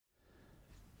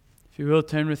If you will,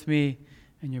 turn with me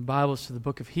in your Bibles to the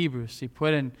book of Hebrews. Si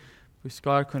pueden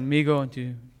buscar conmigo en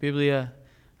tu Biblia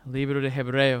el libro de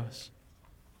Hebreos.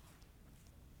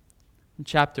 In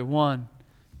chapter 1,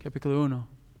 capítulo 1.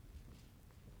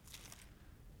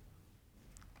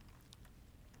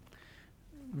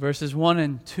 Verses 1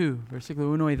 and 2,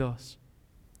 versículo 1 y 2.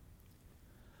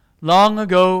 Long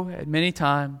ago, at many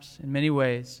times, in many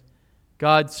ways,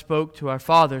 God spoke to our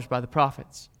fathers by the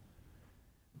prophets.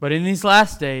 But in these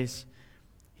last days,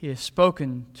 He has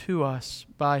spoken to us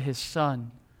by His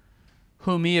Son,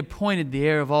 whom He appointed the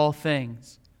heir of all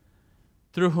things,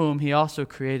 through whom He also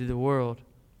created the world.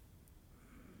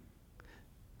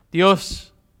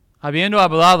 Dios, habiendo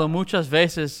hablado muchas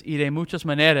veces y de muchas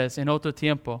maneras en otro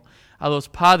tiempo a los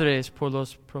padres por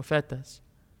los profetas,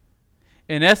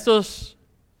 en estos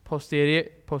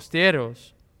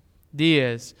posteros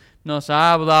días nos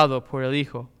ha hablado por el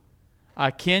Hijo,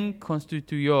 a quien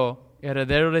constituyó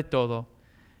heredero de todo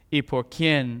y por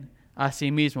quien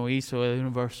asimismo hizo el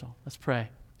universo. Let's pray.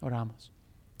 Oramos.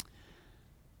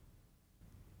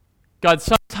 God,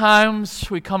 sometimes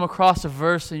we come across a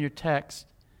verse in your text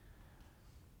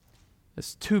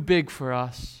that's too big for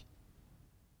us.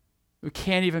 We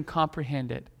can't even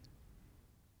comprehend it.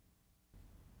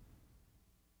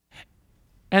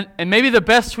 And maybe the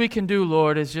best we can do,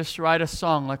 Lord, is just write a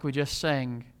song like we just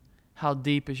sang. How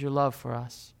deep is your love for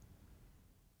us?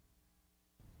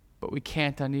 But we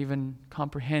can't even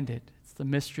comprehend it. It's the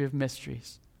mystery of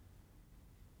mysteries.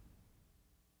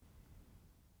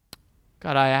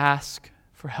 God, I ask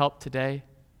for help today,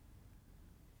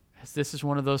 as this is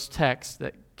one of those texts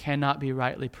that cannot be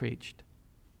rightly preached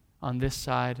on this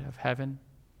side of heaven.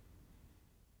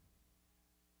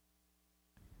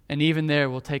 And even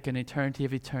there will take an eternity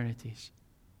of eternities.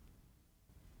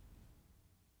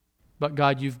 But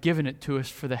God, you've given it to us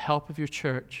for the help of your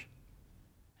church.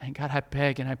 And God, I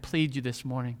beg and I plead you this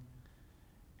morning,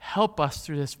 help us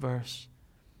through this verse.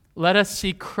 Let us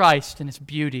see Christ in His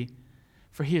beauty,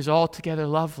 for He is altogether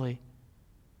lovely.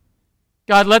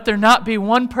 God, let there not be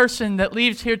one person that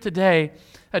leaves here today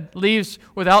that leaves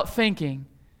without thinking,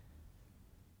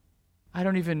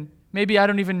 maybe I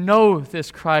don't even know this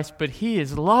Christ, but He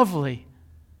is lovely.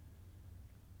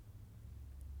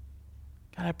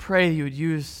 God, I pray you would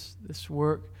use this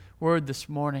word this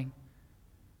morning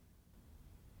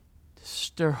to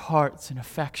stir hearts and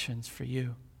affections for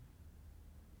you.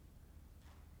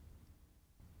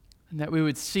 And that we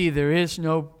would see there is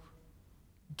no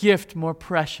gift more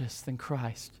precious than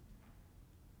Christ.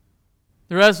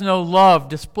 There is no love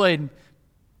displayed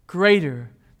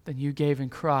greater than you gave in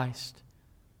Christ.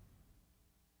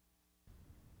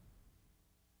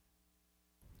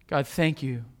 God, thank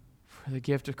you for the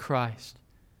gift of Christ.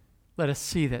 Let us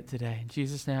see that today. In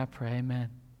Jesus' name I pray, amen.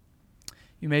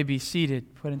 You may be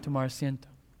seated. Pueden tomar asiento.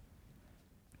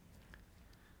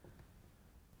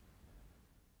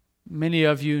 Many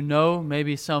of you know,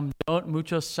 maybe some don't.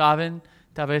 Muchos saben,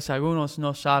 tal vez algunos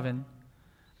no saben.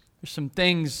 There's some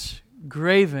things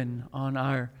graven on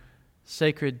our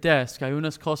sacred desk. Hay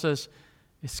unas cosas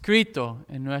escrito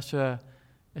en nuestro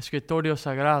escritorio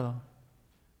sagrado.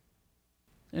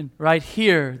 And right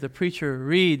here, the preacher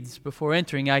reads before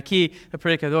entering. Aquí, el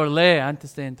predicador lee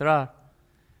antes de entrar.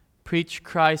 Preach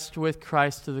Christ with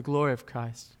Christ to the glory of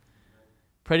Christ.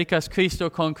 Predicas Cristo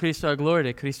con Cristo a gloria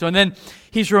de Cristo. And then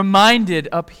he's reminded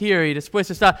up here, y después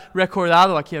está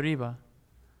recordado aquí arriba.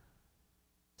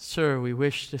 Sir, we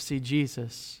wish to see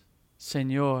Jesus.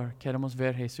 Señor, queremos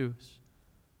ver Jesús.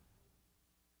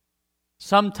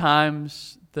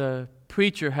 Sometimes the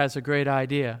preacher has a great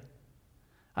idea.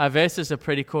 A veces el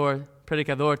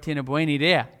predicador tiene buena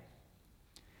idea.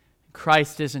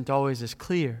 Christ isn't always as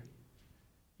clear.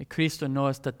 Y Cristo no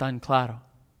está tan claro.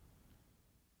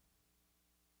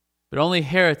 But only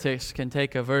heretics can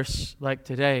take a verse like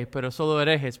today, pero solo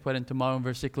herejes pueden tomar un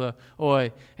versículo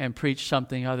hoy and preach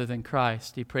something other than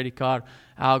Christ y predicar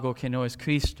algo que no es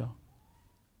Cristo.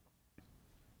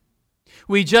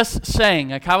 We just sang,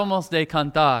 acabamos de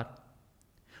cantar,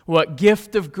 what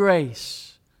gift of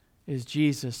grace is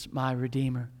Jesus, my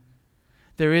Redeemer.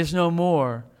 There is no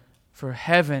more for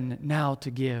heaven now to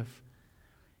give.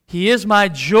 He is my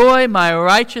joy, my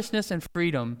righteousness and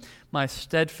freedom, my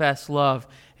steadfast love,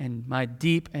 and my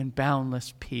deep and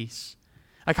boundless peace.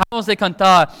 Acabamos de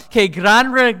cantar, que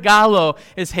gran regalo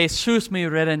es Jesús mi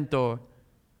Redentor.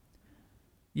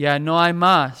 Ya no hay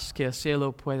más que el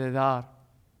cielo puede dar.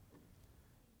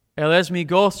 Él es mi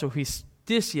gozo,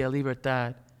 justicia,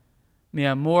 libertad, mi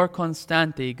amor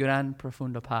constante y gran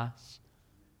profunda paz.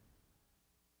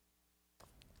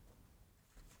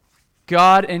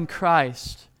 God in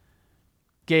Christ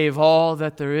gave all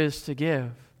that there is to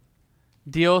give.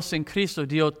 Dios en Cristo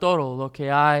dio todo lo que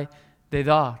hay de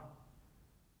dar.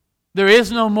 There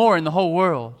is no more in the whole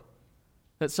world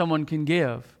that someone can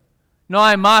give. No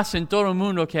hay más en todo el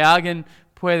mundo que alguien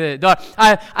puede dar.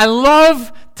 I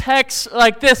love texts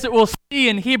like this that we'll see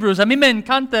in Hebrews. A mí me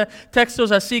encanta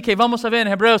textos así que vamos a ver en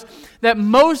Hebreos, that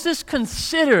Moses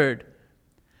considered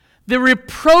the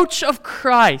reproach of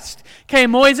Christ. Que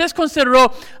Moisés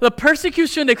consideró la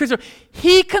persecución de Cristo.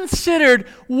 He considered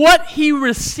what he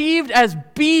received as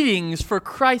beatings for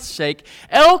Christ's sake.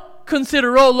 Él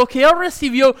consideró lo que él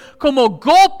recibió como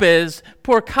golpes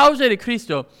por causa de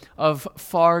Cristo of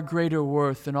far greater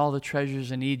worth than all the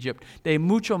treasures in Egypt, de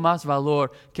mucho más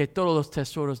valor que todos los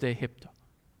tesoros de Egipto.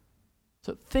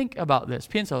 So think about this.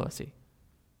 Piénsalo así.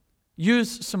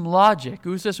 Use some logic.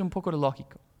 Uses un poco de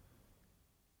lógico.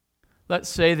 Let's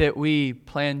say that we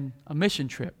plan a mission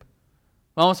trip.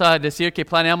 Vamos a decir que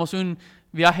planeamos un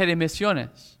viaje de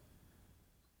misiones.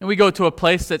 And we go to a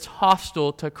place that's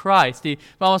hostile to Christ. Y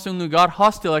vamos a un lugar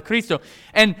hostil a Cristo.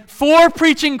 And for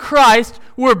preaching Christ,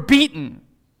 we're beaten.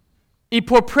 Y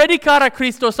por predicar a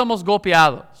Cristo somos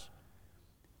golpeados.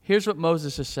 Here's what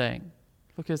Moses is saying.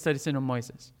 Lo que está diciendo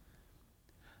Moisés.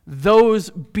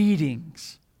 Those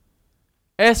beatings,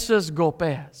 esos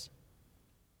golpes,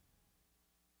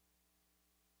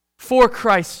 for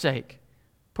Christ's sake,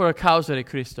 por causa de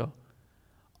Cristo,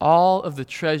 all of the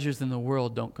treasures in the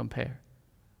world don't compare.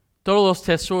 Todos los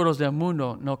tesoros del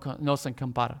mundo no se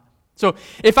comparan. So,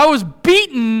 if I was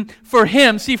beaten for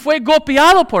him, si fue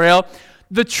golpeado por él,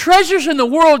 the treasures in the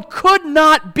world could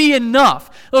not be enough.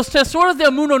 Los tesoros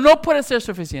del mundo no pueden ser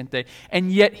suficiente.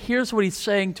 And yet, here's what he's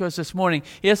saying to us this morning.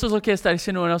 Y eso es lo que está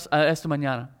diciendo esta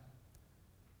mañana.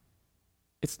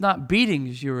 It's not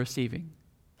beatings you're receiving.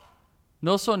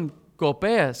 No son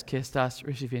golpes que estás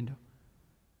recibiendo.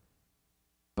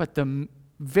 But the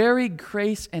very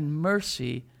grace and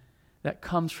mercy that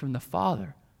comes from the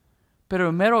Father.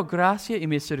 Pero mero gracia y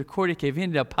misericordia que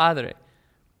viene del Padre.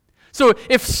 So,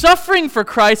 if suffering for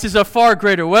Christ is a far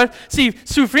greater worth, si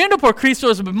sufriendo por Cristo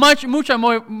es mucho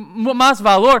más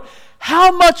valor,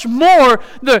 how much more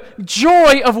the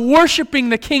joy of worshiping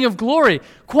the King of Glory?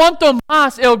 Cuanto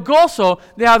más el gozo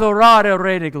de adorar el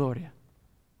Rey de Gloria.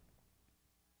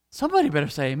 Somebody better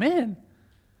say amen.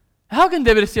 How can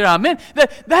debe decir amen?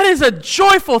 That is a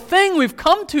joyful thing we've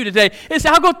come to today. Es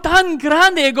algo tan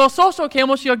grande y gozoso que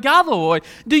hemos llegado hoy.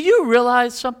 Do you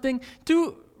realize something?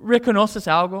 ¿Tú reconoces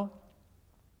algo?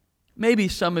 Maybe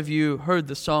some of you heard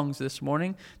the songs this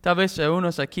morning. Tal vez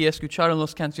unos aquí escucharon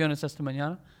las canciones esta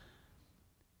mañana.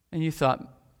 And you thought,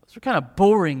 those are kind of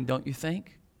boring, don't you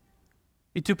think?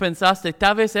 Y tú pensaste,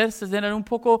 tal vez estos eran un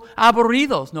poco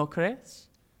aburridos, ¿no crees?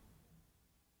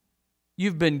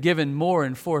 You've been given more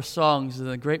in 4 songs than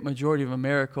the great majority of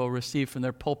America received from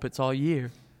their pulpits all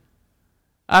year.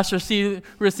 Has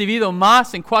recibido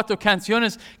más en 4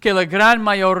 canciones que la gran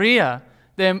mayoría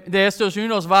de estos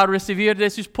unos va a recibir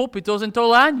de sus púlpitos en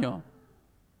todo el año.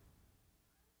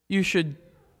 You should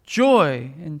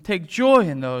joy and take joy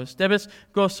in those. Debes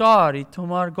gozar y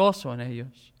tomar gozo en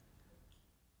ellos.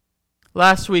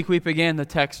 Last week we began the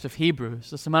text of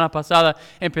Hebrews. La semana pasada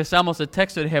empezamos el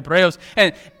texto de Hebreos.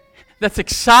 And that's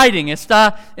exciting.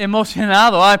 Está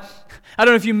emocionado. I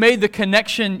don't know if you made the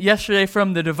connection yesterday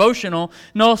from the devotional.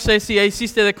 No sé si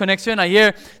hiciste la conexión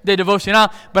ayer de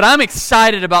devocional. But I'm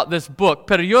excited about this book.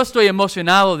 Pero yo estoy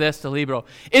emocionado de este libro.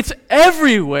 It's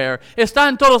everywhere. Está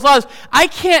en todos lados. I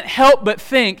can't help but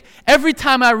think every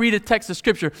time I read a text of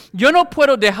Scripture, yo no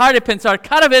puedo dejar de pensar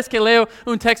cada vez que leo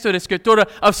un texto de Escritura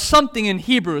of something in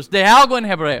Hebrews, de algo en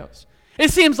Hebreos.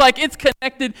 It seems like it's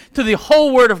connected to the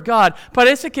whole Word of God.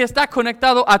 Parece que está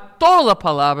conectado a toda la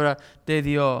palabra de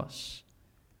Dios.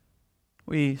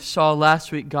 We saw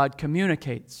last week God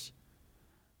communicates.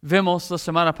 Vimos la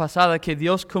semana pasada que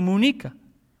Dios comunica.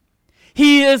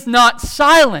 He is not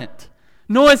silent.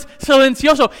 No es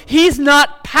silencioso. He's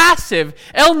not passive.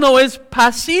 Él no es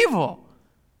pasivo.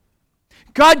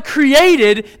 God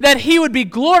created that He would be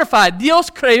glorified. Dios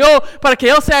creó para que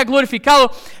Él sea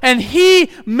glorificado. And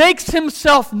He makes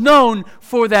Himself known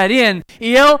for that end.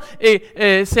 Y Él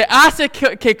se hace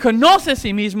que conoce a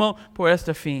sí mismo por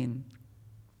este fin.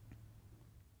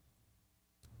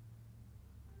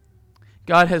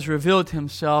 God has revealed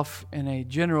Himself in a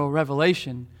general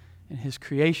revelation in His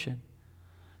creation.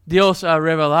 Dios ha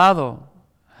revelado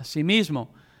a sí mismo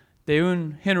de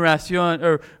una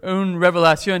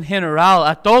revelación general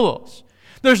a todos.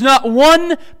 There's not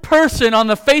one person on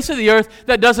the face of the earth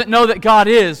that doesn't know that God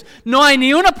is. No hay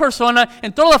ni una persona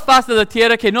en toda la faz de la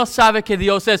tierra que no sabe que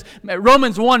Dios es.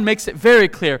 Romans 1 makes it very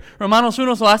clear. Romanos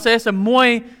 1 lo hace eso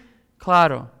muy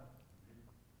claro.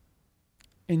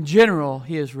 In general,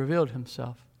 He has revealed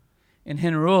Himself. En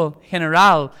general,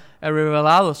 ha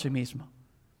revelado a sí mismo.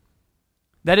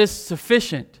 That is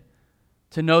sufficient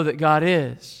to know that God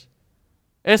is.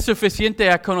 Es suficiente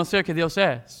a conocer que Dios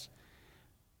es.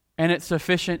 And it's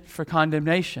sufficient for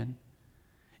condemnation.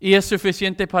 Y es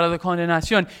suficiente para la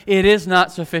condenación. It is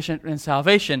not sufficient in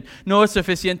salvation. No es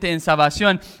suficiente en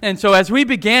salvación. And so as we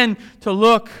began to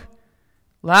look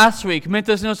last week,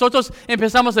 mientras nosotros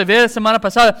empezamos a ver la semana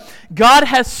pasada, God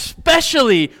has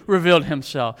specially revealed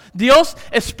Himself. Dios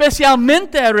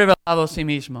especialmente ha revelado a sí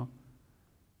mismo.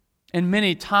 In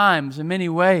many times, in many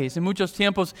ways, en muchos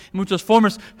tiempos, en muchas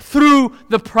formas, through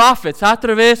the prophets, a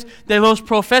través de los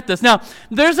profetas. Now,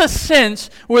 there's a sense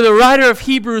where the writer of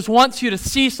Hebrews wants you to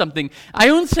see something. Hay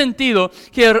un sentido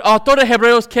que el autor de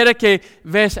Hebreos quiere que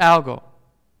ves algo.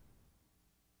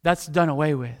 That's done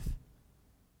away with.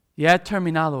 Ya ha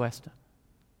terminado esto.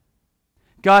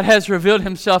 God has revealed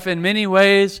Himself in many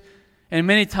ways and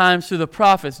many times through the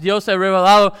prophets. Dios ha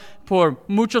revelado por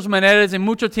muchas maneras en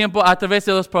mucho tiempo a través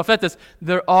de los profetas.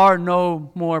 There are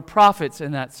no more prophets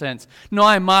in that sense. No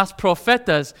hay más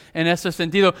profetas en ese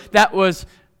sentido.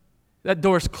 That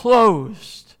door's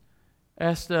closed.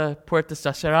 Esta puerta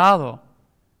está cerrado.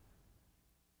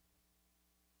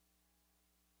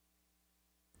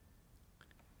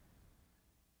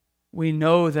 We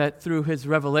know that through His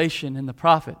revelation in the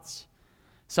prophets.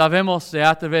 Sabemos de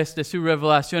a través de su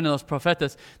revelación en los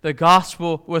profetas, the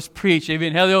gospel was preached. El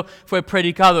evangelio fue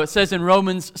predicado. It says in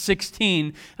Romans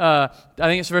 16, I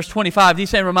think it's verse 25,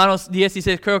 dice en Romanos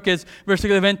 16, creo que es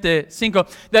versículo 25,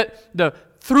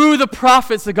 that through the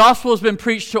prophets, the gospel has been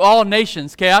preached to all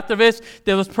nations. Que a través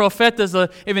de los profetas, el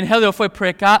evangelio fue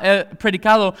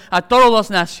predicado a todas las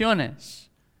naciones.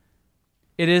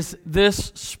 It is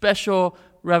this special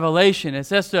revelation.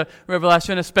 Es esta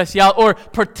revelación especial or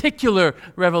particular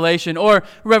revelation or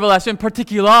revelación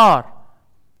particular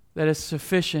that is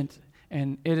sufficient,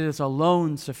 and it is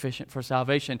alone sufficient for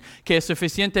salvation. Que es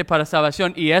suficiente para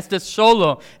salvación, y este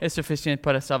solo es suficiente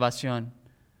para salvación.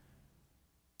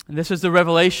 And this is the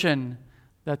revelation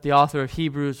that the author of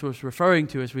Hebrews was referring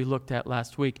to as we looked at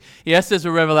last week. Y esta es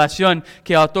la revelación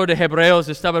que el autor de Hebreos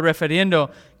estaba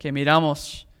refiriendo, que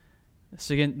miramos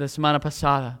la semana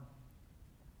pasada.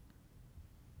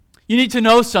 You need to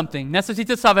know something.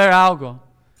 Necesitas saber algo.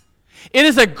 It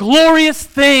is a glorious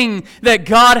thing that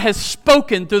God has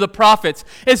spoken through the prophets.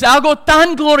 Es algo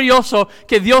tan glorioso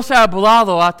que Dios ha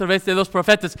hablado a través de los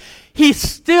profetas. He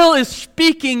still is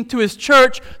speaking to His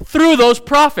church through those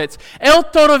prophets. Él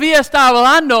todavía está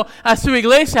hablando a su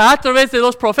iglesia a través de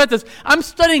los profetas. I'm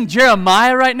studying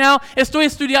Jeremiah right now. Estoy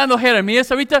estudiando Jeremías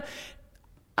ahorita.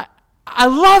 I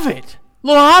love it.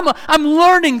 Lo amo. I'm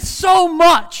learning so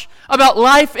much about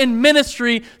life and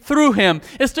ministry through him.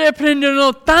 Estoy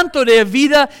aprendiendo tanto de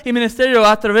vida y ministerio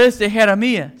a través de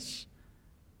Jeremías.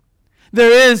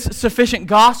 There is sufficient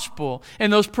gospel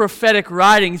in those prophetic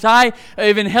writings. Hay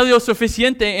evangelio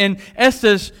suficiente en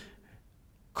estas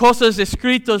cosas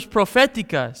escritas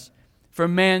proféticas for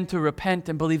man to repent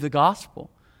and believe the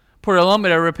gospel. Por el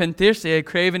hombre arrepentirse y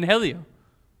creer evangelio.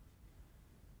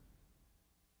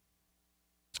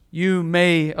 You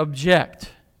may object,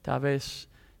 tal vez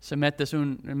se metes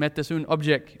un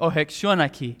objeción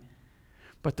aquí.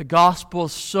 But the gospel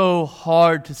is so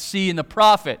hard to see in the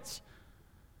prophets.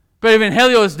 Pero el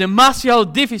evangelio es demasiado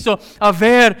difícil a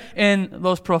ver en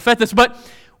los profetas. But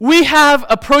we have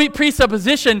a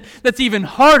presupposition that's even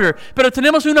harder. Pero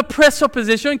tenemos una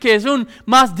presupposición que es un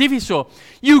más difícil.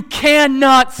 You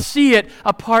cannot see it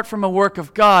apart from a work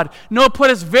of God. No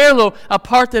puedes verlo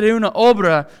aparte de una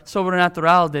obra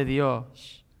sobrenatural de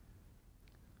Dios.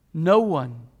 No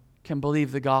one can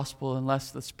believe the gospel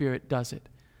unless the Spirit does it.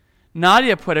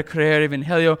 Nadie puede creer el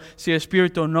evangelio si el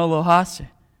Espíritu no lo hace.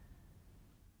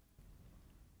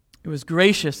 It was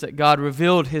gracious that God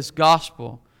revealed His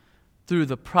gospel through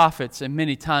the prophets in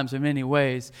many times, in many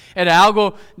ways. Era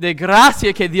algo de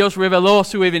gracia que Dios reveló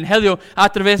su evangelio a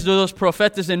través de los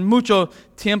profetas en mucho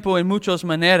tiempo, en muchas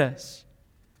maneras.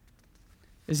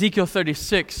 Ezekiel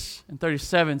 36 and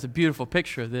 37 is a beautiful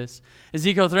picture of this.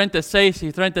 Ezekiel 36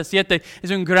 y 37 es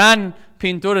un gran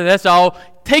pintura de eso. I'll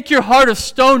take your heart of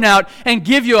stone out and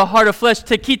give you a heart of flesh.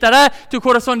 Te quitará tu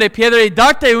corazón de piedra y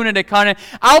darte una de carne.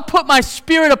 I'll put my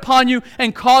spirit upon you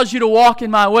and cause you to walk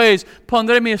in my ways.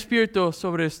 Pondré mi espíritu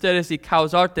sobre ustedes y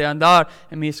causarte andar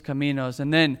en mis caminos.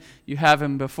 And then you have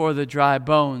him before the dry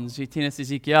bones. Y tienes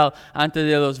Ezequiel ante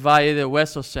de los valles de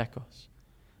huesos secos.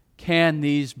 Can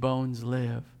these bones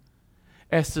live?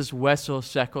 Estos huesos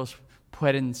secos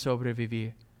pueden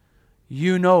sobrevivir.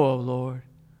 You know, O Lord.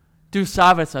 Tú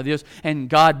sabes a Dios, and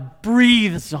God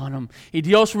breathes on them. Y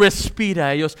Dios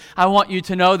respira a ellos. I want you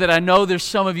to know that I know there's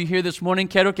some of you here this morning.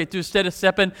 Quiero que ustedes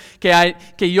sepan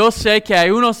que yo sé que hay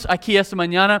unos aquí esta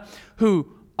mañana who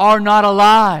are not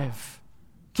alive.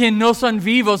 Que no son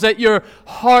vivos. That your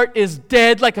heart is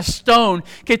dead like a stone.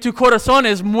 Que tu corazón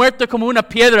es muerto como una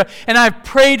piedra. And I've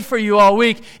prayed for you all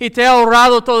week. Y te he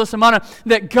orado toda semana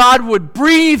that God would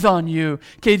breathe on you.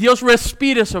 Que Dios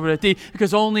respire sobre ti.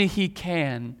 Because only He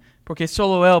can. Porque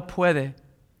solo Él puede.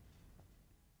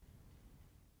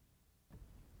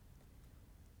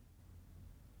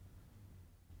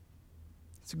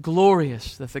 It's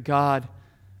glorious that the God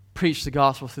preached the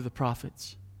gospel through the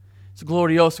prophets. Es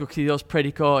glorioso que Dios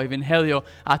predicó el evangelio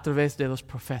a través de los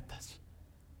profetas.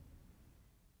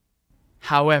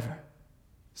 However,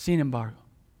 sin embargo,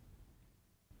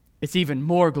 it's even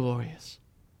more glorious.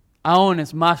 Aún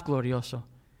es más glorioso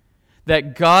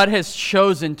that God has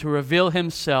chosen to reveal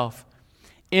Himself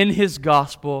in His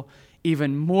gospel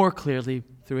even more clearly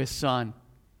through His Son.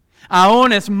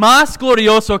 Aún es más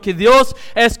glorioso que Dios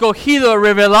ha escogido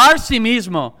revelar sí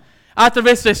mismo a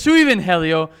través de su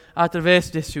evangelio, a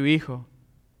través de su Hijo.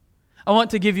 I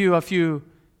want to give you a few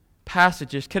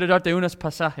passages. Quiero darte unos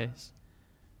pasajes.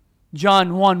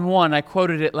 John 1:1, I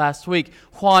quoted it last week.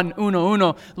 Juan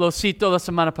 1:1, lo cito la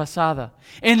semana pasada.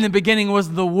 In the beginning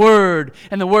was the Word,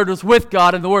 and the Word was with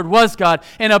God, and the Word was God.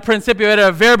 En el principio era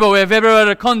el verbo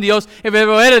era con Dios, el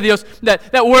verbo era Dios.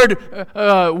 That word,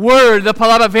 the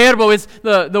palabra verbo is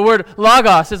the word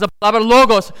logos, is the palabra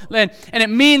logos. And it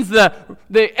means the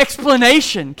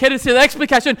explanation. Quiere decir la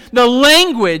explicación, the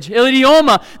language, el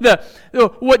idioma,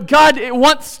 what God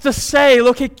wants to say,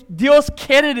 lo que Dios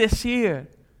quiere decir.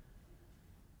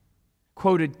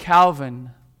 Quoted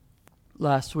Calvin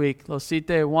last week. Lo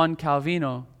cité Juan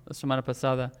Calvino la semana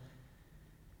pasada.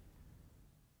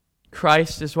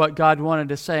 Christ is what God wanted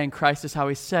to say, and Christ is how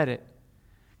He said it.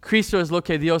 Cristo es lo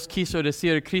que Dios quiso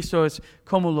decir. Cristo es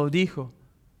como lo dijo.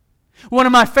 One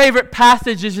of my favorite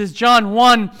passages is John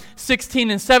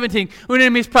 1:16 and 17. Uno de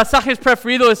mis pasajes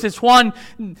preferidos es Juan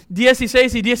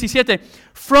 16 y 17.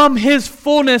 From His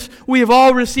fullness we have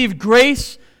all received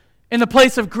grace in the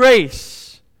place of grace.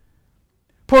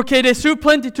 Porque de su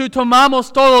plenitud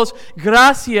tomamos todos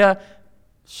gracia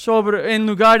en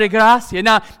lugar de gracia.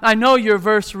 Now, I know your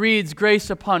verse reads grace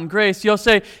upon grace. Yo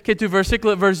sé que tu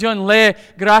versión lee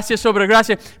gracia sobre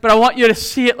gracia, but I want you to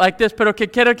see it like this. Pero que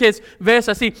quiero que veas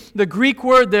así. The Greek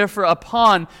word there for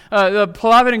upon, the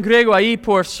palabra en griego ahí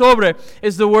por sobre,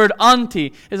 is the word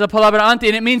anti. Is la palabra anti,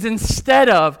 and it means instead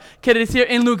of. Quiere decir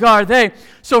en lugar de.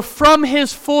 So from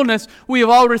His fullness, we have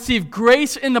all received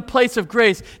grace in the place of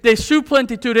grace. De su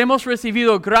plenitud hemos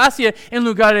recibido gracia en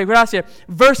lugar de gracia.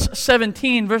 Verse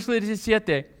 17, verse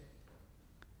 17.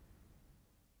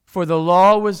 For the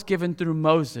law was given through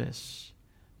Moses,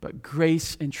 but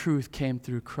grace and truth came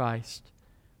through Christ.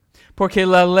 Porque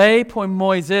la ley por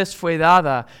Moisés fue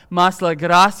dada, mas la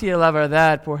gracia y la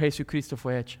verdad por Jesucristo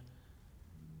fue hecha.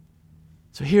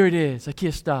 So here it is, aquí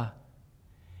está.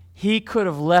 He could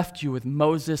have left you with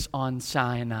Moses on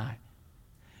Sinai.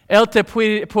 Él te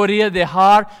podría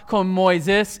dejar con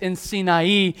Moisés en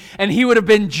Sinaí, and He would have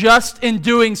been just in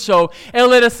doing so. Él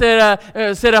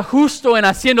será justo en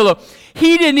haciéndolo.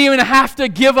 He didn't even have to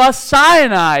give us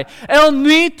Sinai. Él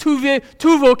ni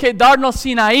tuvo que darnos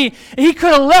Sinaí. He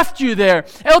could have left you there.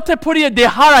 Él te podía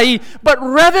dejar ahí. But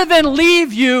rather than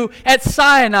leave you at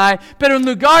Sinai, pero en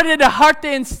lugar de dejarte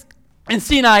en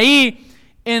Sinaí,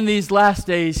 in these last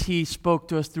days, He spoke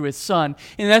to us through His Son.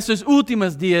 En estos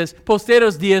últimos días,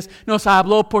 posteros días, nos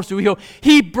habló por su Hijo.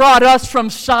 He brought us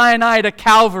from Sinai to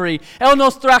Calvary. Él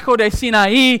nos trajo de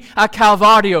Sinaí a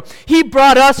Calvario. He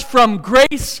brought us from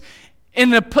grace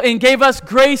and gave us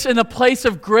grace in the place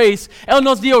of grace. Él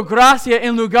nos dio gracia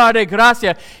en lugar de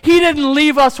gracia. He didn't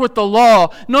leave us with the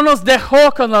law. No nos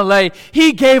dejó con la ley.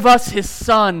 He gave us His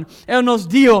Son. Él nos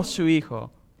dio su Hijo.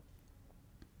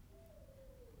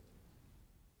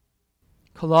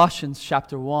 Colossians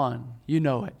chapter 1, you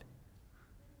know it.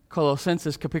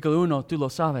 Colosenses capítulo 1, tú lo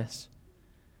sabes.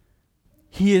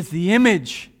 He is the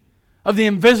image of the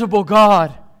invisible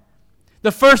God,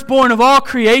 the firstborn of all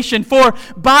creation. For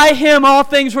by Him all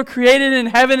things were created in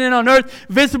heaven and on earth,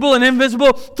 visible and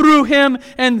invisible, through Him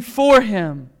and for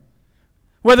Him.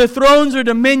 Whether thrones or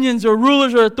dominions or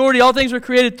rulers or authority, all things were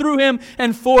created through Him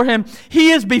and for Him. He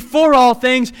is before all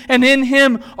things, and in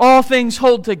Him all things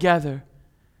hold together.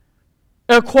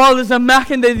 el cual es la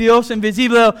imagen de Dios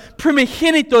invisible, el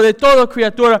primogénito de toda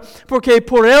criatura, porque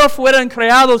por él fueron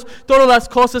creados todas las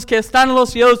cosas que están en los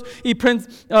cielos y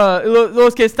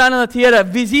los que están en la tierra,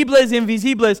 visibles e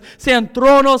invisibles, sean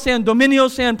tronos, sean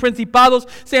dominios, sean principados,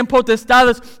 sean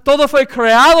potestades. Todo fue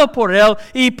creado por él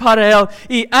y para él.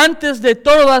 Y antes de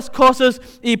todas las cosas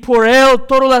y por él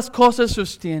todas las cosas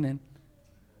sostienen.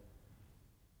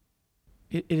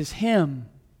 It is him,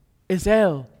 is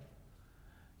él,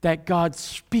 that God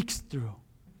speaks through.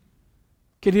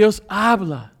 Que Dios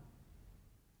habla.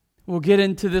 We'll get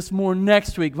into this more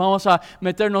next week. Vamos a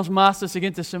meternos más la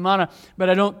siguiente semana. But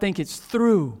I don't think it's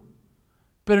through.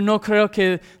 Pero no creo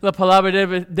que la palabra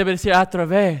debe ser a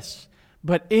través.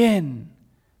 But in.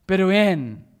 Pero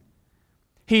en.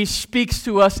 He speaks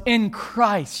to us in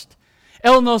Christ.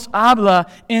 Él nos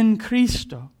habla en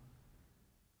Cristo.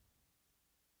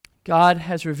 God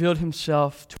has revealed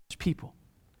himself to his people.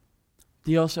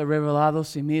 Dios ha revelado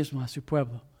sí mismo a su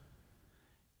pueblo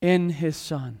in his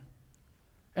Son,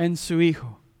 en su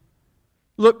Hijo.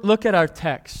 Look at our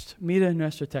text. Mira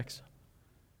nuestro texto.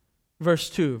 Verse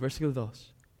 2, versículo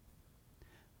 2.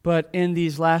 But in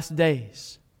these last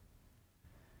days,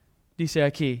 dice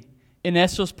aquí, en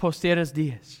estos postreros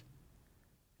días.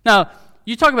 Now,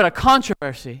 you talk about a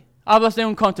controversy. Hablas de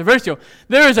un controversio.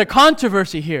 There is a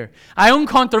controversy here. Hay un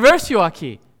controversio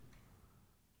aquí.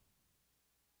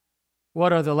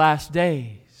 What are the last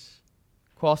days?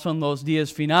 ¿Cuáles son los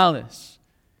días finales?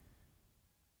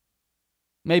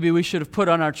 Maybe we should have put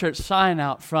on our church sign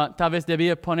out front. Tal vez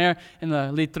debía poner en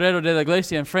el letrero de la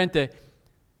iglesia enfrente,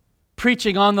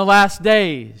 preaching on the last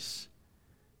days.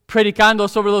 Predicando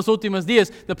sobre los últimos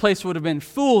días. The place would have been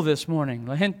full this morning.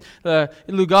 El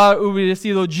lugar hubiera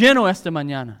sido lleno esta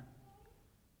mañana.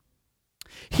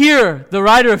 Here, the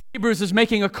writer of Hebrews is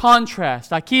making a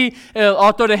contrast. Aquí, el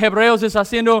autor de Hebreos está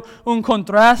haciendo un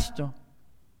contraste.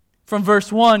 From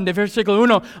verse 1, de versículo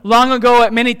 1, long ago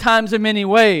at many times in many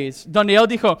ways, donde él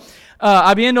dijo,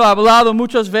 habiendo hablado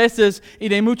muchas veces y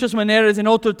de muchas maneras en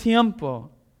otro tiempo.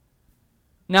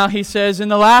 Now he says, in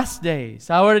the last days.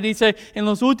 Ahora dice, en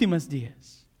los últimos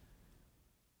días.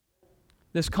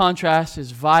 This contrast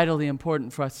is vitally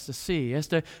important for us to see.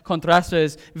 Este contraste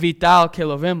es vital que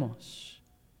lo vemos.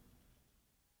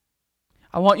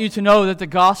 I want you to know that the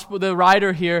gospel, the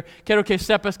writer here, quiero que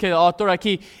sepas que el autor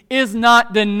aquí is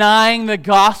not denying the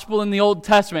gospel in the Old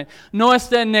Testament. No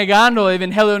está negando el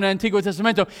evangelio en el Antiguo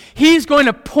Testamento. He's going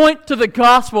to point to the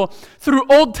gospel through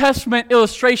Old Testament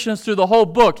illustrations through the whole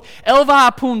book. Él va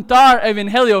a apuntar el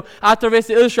evangelio a través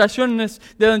de ilustraciones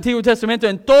del Antiguo Testamento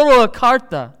en toda la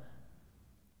carta.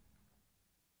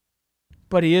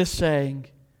 But he is saying,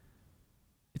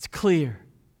 it's clear.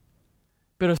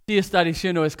 Pero sí está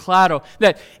diciendo, es claro,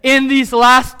 that in these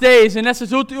last days, en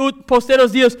estos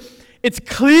posteros días, it's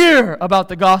clear about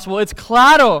the gospel. It's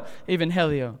claro,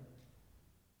 evangelio.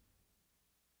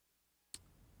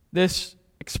 This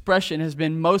expression has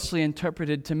been mostly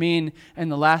interpreted to mean in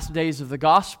the last days of the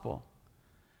gospel.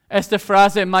 Esta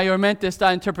frase mayormente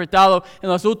está interpretado en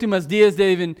los últimos días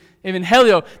de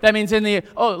evangelio. That means in the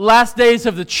last days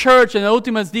of the church, en los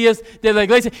últimos días de la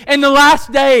iglesia. In the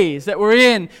last days that we're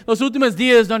in, los últimos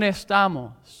días donde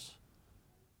estamos.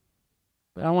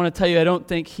 But I want to tell you, I don't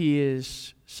think he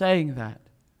is saying that.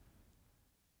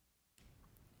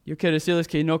 Yo quiero decirles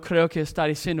que no creo que está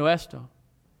diciendo esto.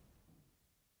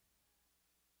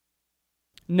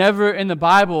 Never in the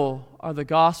Bible are the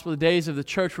gospel days of the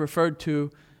church referred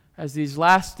to as these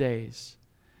last days.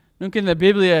 Nunca en la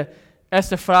Biblia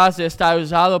esta frase está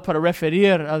usada para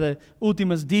referir a los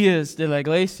últimos días de la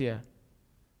iglesia.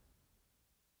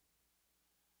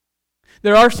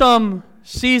 There are some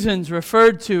seasons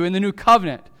referred to in the New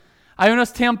Covenant. Hay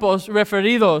unos tiempos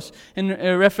referidos en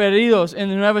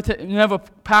el nuevo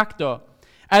pacto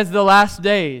as the last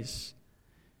days.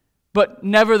 But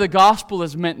never the gospel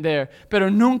is meant there. Pero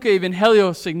nunca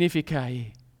evangelio significa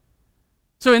ahí.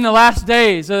 So in the last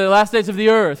days of the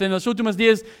earth, en los últimos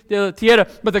días de la tierra,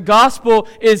 but the gospel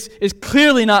is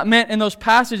clearly not meant in those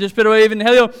passages, pero el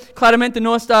evangelio claramente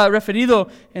no está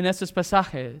referido en esos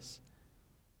pasajes.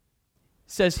 It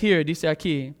says here, dice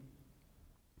aquí,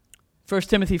 1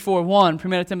 Timothy 4:1,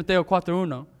 1 Timoteo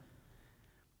 4:1.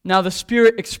 Now the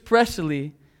Spirit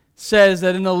expressly says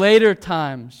that in the later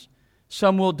times,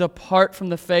 some will depart from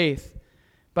the faith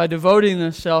by devoting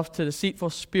themselves to deceitful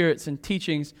spirits and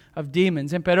teachings of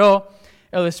demons. Pero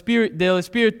el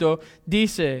Espíritu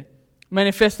dice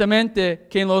manifestamente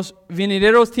que en los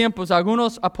venideros tiempos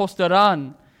algunos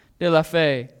apostarán de la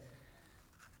fe,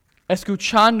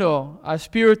 escuchando a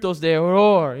espíritus de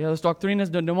error y a las doctrinas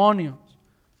de demonios.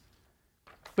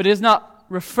 But it is not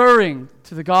referring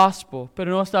to the gospel,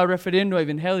 pero no está refiriendo al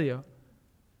evangelio.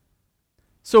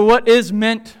 So what is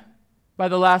meant by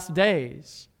the last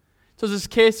days? Entonces,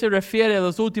 ¿qué se refiere a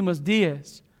los últimos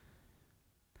días?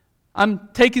 I'm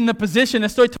taking the position,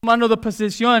 estoy tomando la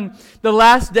posición, the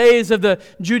last days of the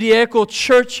Judaical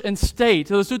church and state,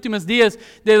 los últimos días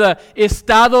del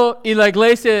Estado y la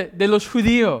iglesia de los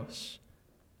judíos,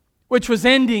 which was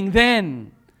ending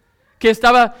then, que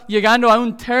estaba llegando a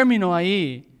un término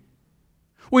ahí.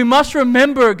 We must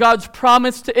remember God's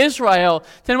promise to Israel.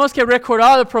 Tenemos que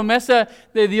recordar la promesa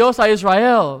de Dios a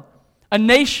Israel, a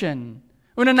nation,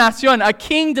 una nación, a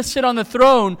king to sit on the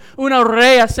throne, una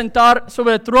rey a sentar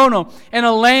sobre el trono, and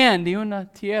a land y una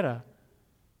tierra.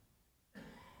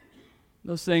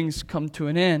 Those things come to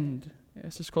an end.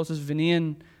 Esas cosas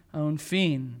venían a un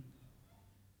fin.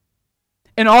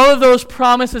 And all of those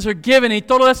promises are given, y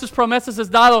todas esas promesas es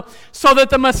dado, so that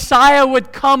the Messiah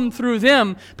would come through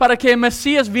them, para que el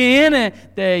Mesías viene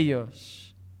de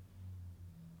ellos.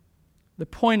 The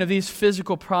point of these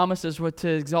physical promises was to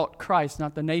exalt Christ,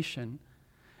 not the nation.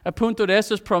 El punto de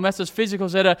esas promesas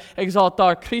físicas era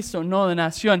exaltar a Cristo, no la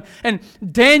nación. And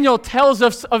Daniel tells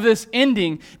us of this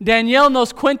ending. Daniel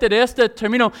nos cuenta de este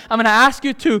término. I'm going to ask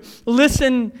you to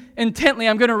listen intently.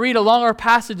 I'm going to read a longer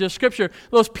passage of Scripture.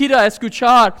 Los pido a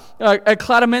escuchar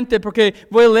claramente porque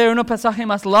voy a leer un pasaje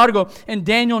más largo en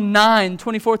Daniel 9,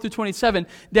 24 through 27.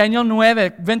 Daniel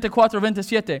 9, 24,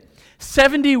 27.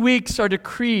 70 weeks are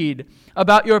decreed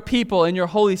about your people and your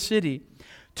holy city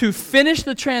to finish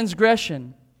the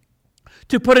transgression,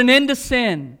 to put an end to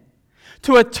sin,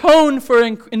 to atone for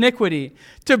iniquity,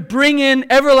 to bring in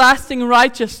everlasting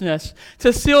righteousness,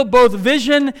 to seal both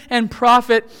vision and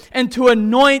prophet, and to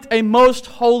anoint a most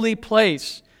holy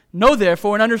place. Know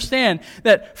therefore and understand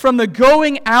that from the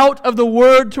going out of the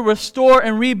word to restore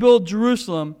and rebuild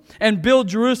Jerusalem, and build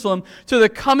Jerusalem, to the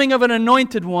coming of an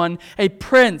anointed one, a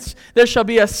prince, there shall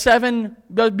be 7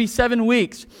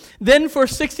 weeks. Then for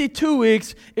 62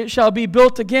 weeks it shall be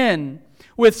built again,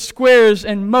 with squares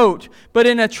and moat, but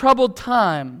in a troubled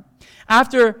time.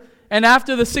 After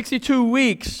the 62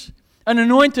 weeks, an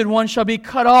anointed one shall be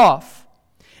cut off,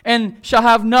 and shall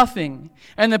have nothing.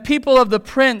 And the people of the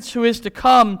prince who is to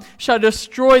come shall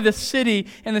destroy the city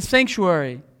and the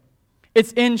sanctuary.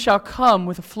 Its end shall come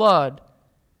with a flood.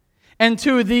 And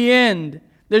to the end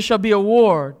there shall be a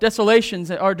war, desolations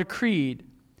that are decreed.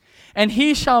 And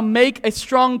he shall make a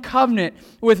strong covenant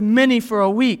with many for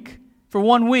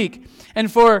 1 week.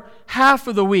 And for half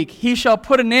of the week he shall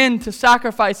put an end to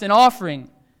sacrifice and offering.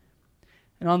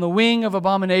 And on the wing of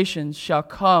abominations shall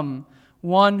come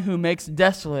one who makes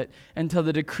desolate until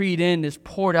the decreed end is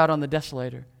poured out on the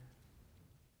desolator.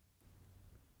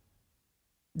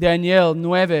 Daniel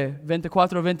 9, 24,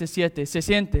 27.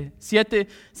 70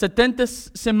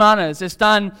 semanas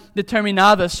están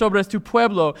determinadas sobre tu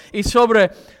pueblo y sobre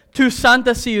tu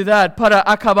santa ciudad para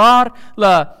acabar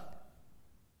la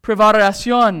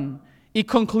prevaricación y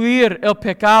concluir el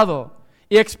pecado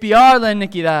y expiar la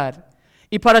iniquidad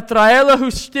y para traer la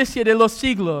justicia de los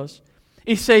siglos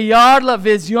y sellar la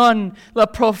visión, la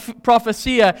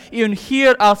profecía y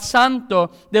ungir al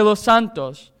santo de los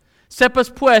santos.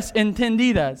 Sepas pues,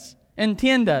 entiendas,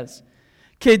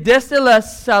 que desde la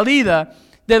salida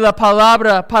de la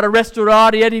palabra para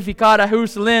restaurar y edificar a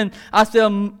Jerusalén hasta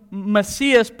el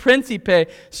Mesías príncipe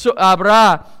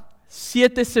habrá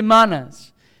 7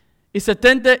 semanas. Y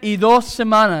 72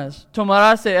 semanas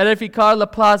tomarás edificar la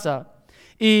plaza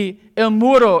y el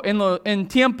muro en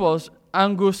tiempos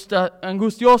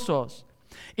angustiosos.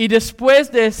 Y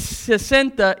después de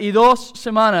 62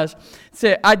 semanas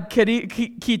se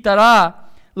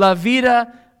quitará la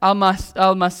vida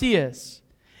al Mesías,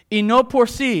 y no por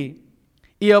sí.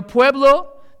 Y el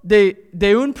pueblo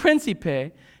de un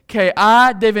príncipe que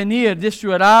ha de venir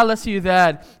destruirá la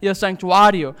ciudad y el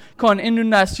santuario. Con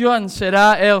inundación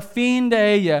será el fin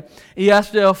de ella, y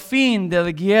hasta el fin de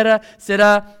la guerra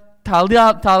será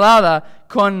talada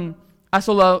con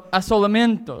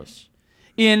asolamientos.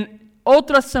 Y en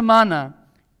otra semana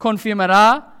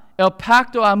confirmará el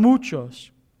pacto a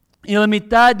muchos. Y en la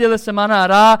mitad de la semana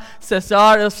hará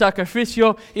cesar el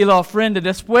sacrificio y la ofrenda.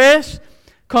 Después,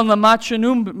 con la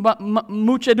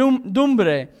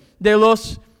muchedumbre de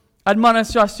las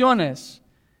administraciones,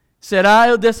 será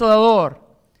el desolador.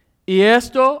 Y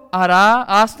esto hará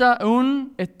hasta una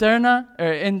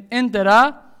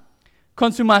entera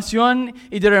consumación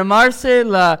y derramarse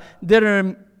la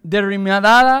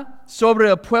derramada sobre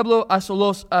el pueblo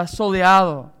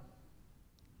asoleado.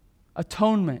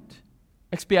 Atonement,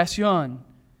 expiación,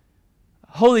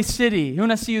 holy city,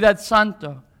 una ciudad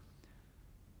santa.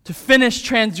 To finish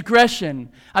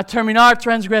transgression, a terminar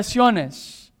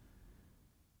transgresiones.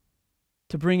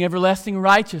 to bring everlasting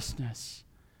righteousness,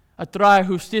 atrae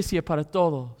justicia para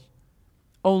todos.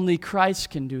 Only Christ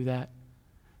can do that.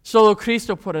 Solo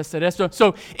Cristo puede hacer esto.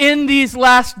 So in these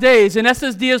last days, en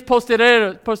estos días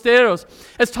posteros,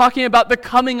 it's talking about the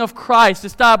coming of Christ.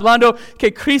 Está hablando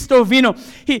que Cristo vino.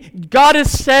 God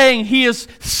is saying He has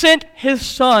sent His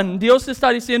Son. Dios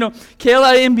está diciendo que Él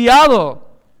ha enviado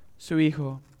su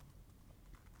Hijo.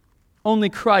 Only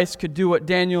Christ could do what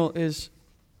Daniel is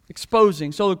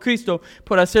exposing. Solo Cristo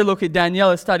puede hacer lo que Daniel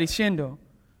está diciendo.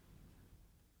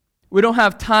 We don't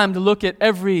have time to look at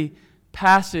every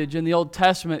passage in the Old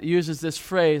Testament that uses this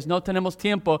phrase. No tenemos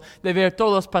tiempo de ver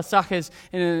todos los pasajes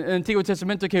en el Antiguo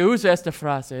Testamento que usa esta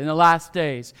frase, in the last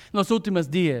days, en los últimos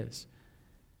días.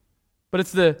 But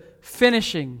it's the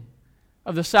finishing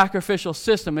of the sacrificial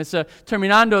system. It's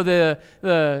terminando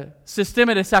the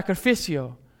sistema de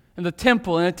sacrificio in the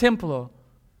temple, in el templo.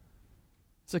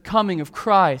 It's the coming of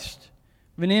Christ,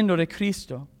 veniendo de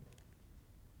Cristo.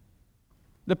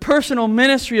 The personal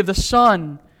ministry of the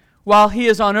Son while He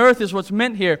is on earth is what's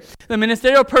meant here. The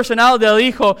ministerio personal del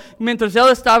Hijo mientras Él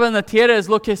estaba en la tierra es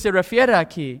lo que se refiere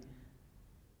aquí.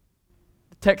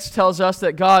 The text tells us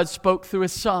that God spoke through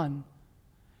His Son.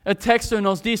 El texto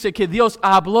nos dice que Dios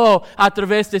habló a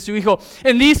través de su Hijo.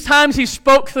 In these times He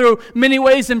spoke through many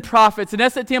ways and prophets. En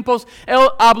este tiempo Él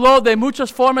habló de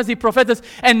muchas formas y profetas.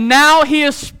 And now He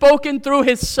has spoken through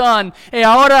His Son. Y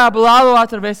ahora ha hablado a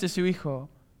través de su Hijo.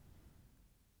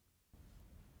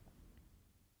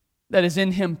 That is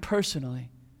in Him personally.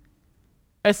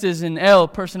 Este es en Él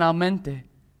personalmente.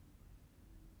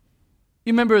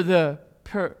 You remember the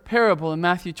parable in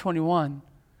Matthew 21.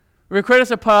 Recuerda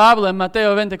esa parábola en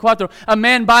Mateo 24. A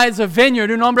man buys a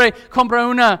vineyard. Un hombre compra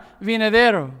una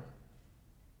vinero.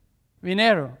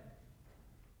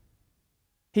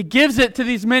 He gives it to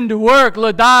these men to work.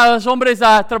 Lo da a los hombres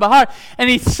a trabajar. And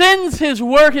he sends his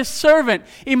servant.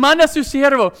 Y manda a su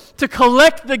siervo to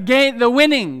collect the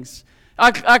winnings.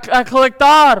 A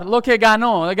colectar lo que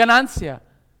ganó, la ganancia.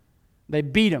 They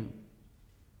beat him.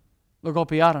 Lo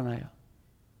golpearon a él.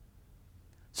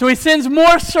 So he sends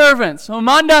more servants.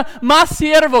 Manda más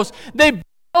siervos. They beat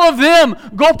all of them.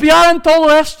 Golpearon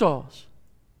todos estos.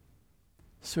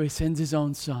 So he sends his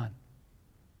own son.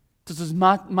 Entonces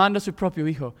manda su propio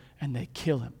hijo. And they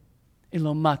kill him. Y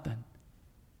lo matan.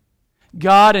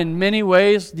 God in many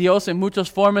ways, Dios en muchas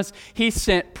formas, He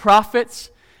sent prophets.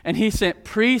 And He sent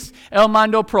priests. Él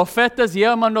mandó profetas y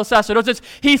Él mandó sacerdotes.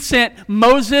 He sent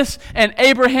Moses and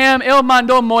Abraham. Él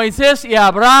mandó Moisés y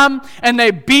Abraham. And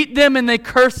they beat them and they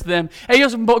cursed them.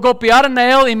 Ellos golpearon a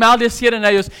Él y maldecieron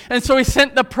a ellos. And so He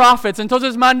sent the prophets.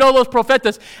 Entonces mandó los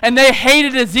profetas. And they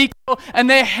hated Ezekiel and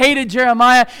they hated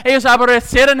Jeremiah. Ellos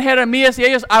aborrecieron Jeremías y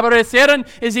ellos aborrecieron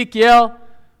Ezequiel.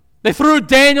 They threw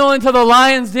Daniel into the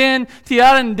lion's den.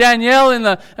 Tiraron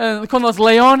Daniel con los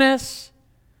leones.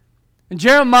 And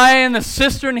Jeremiah in the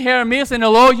cistern, Jeremías in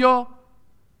el hoyo.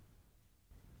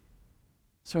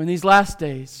 So in these last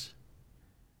days,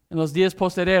 in los días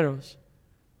postereros,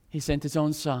 He sent His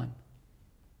own Son.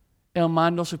 Él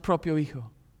mandó su propio hijo.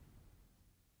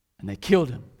 And they killed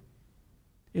Him.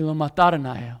 Y lo mataron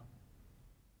a él.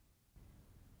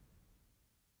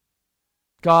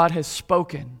 God has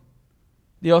spoken.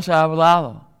 Dios ha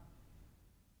hablado.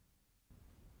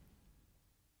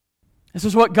 This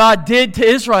is what God did to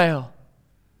Israel.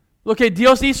 Lo que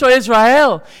Dios hizo a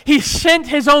Israel. He sent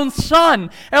His own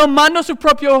Son. Él mandó su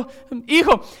propio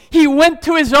hijo. He went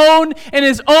to His own and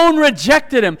His own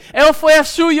rejected Him. Él fue a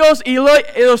suyos y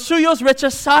los suyos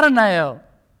rechazaron a Él.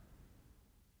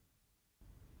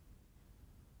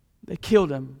 They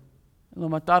killed Him. Lo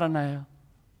mataron a Él.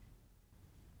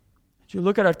 If you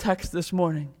look at our text this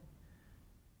morning,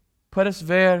 puedes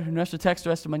ver nuestro texto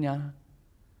esta mañana.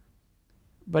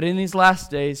 But in these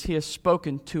last days, He has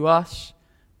spoken to us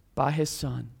by His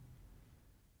Son.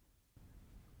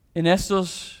 En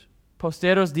estos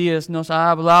posteros días nos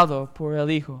ha hablado por el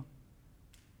Hijo.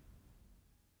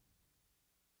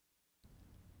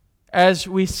 As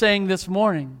we sang this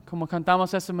morning, como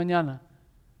cantamos esta mañana,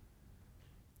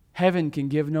 heaven can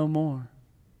give no more.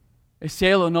 El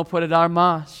cielo no puede dar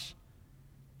más.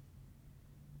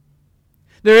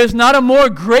 There is not a more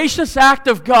gracious act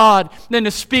of God than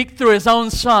to speak through His own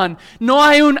Son. No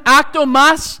hay un acto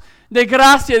más de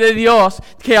gracia de Dios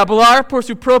que hablar por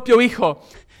su propio Hijo.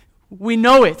 We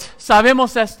know it.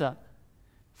 Sabemos esta.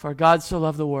 For God so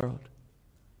loved the world.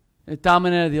 De tal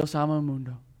manera Dios ama el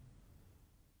mundo.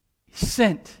 He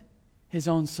sent His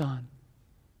own Son.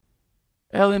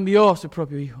 Él envió su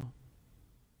propio Hijo.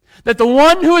 That the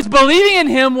one who is believing in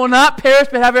Him will not perish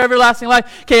but have everlasting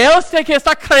life. Que que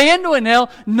está creyendo en Él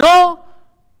no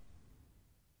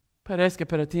perezca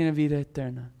pero tiene vida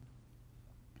eterna.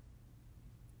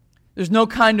 There's no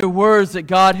kinder words that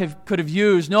God could have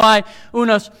used. No hay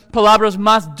unas palabras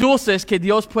más dulces que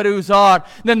Dios puede usar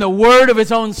than the word of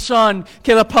His own Son,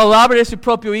 que la palabra de su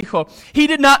propio Hijo. He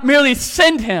did not merely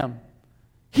send Him.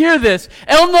 Hear this.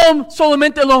 Él no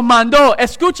solamente lo mandó.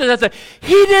 Escucha eso.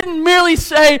 He didn't merely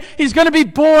say He's going to be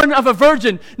born of a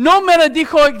virgin. No me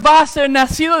dijo va a ser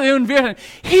nacido de un virgen.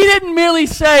 He didn't merely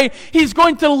say He's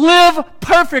going to live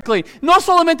perfectly. No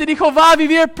solamente dijo va a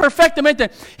vivir perfectamente.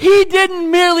 He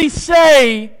didn't merely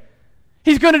say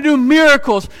He's going to do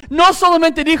miracles. No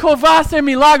solamente dijo va a hacer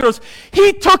milagros.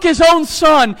 He took His own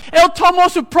Son. Él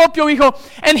tomó su propio Hijo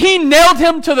and He nailed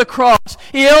Him to the cross.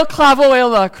 Y Él clavó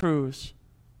en la cruz.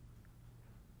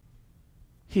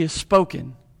 He has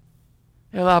spoken.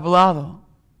 Él ha hablado.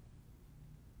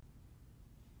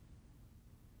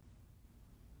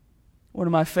 One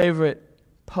of my favorite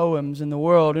poems in the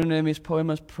world, uno de mis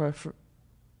poemas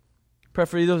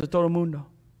preferidos de todo el mundo.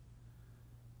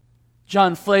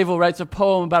 John Flavel writes a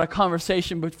poem about a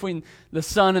conversation between the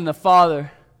Son and the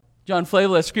Father. John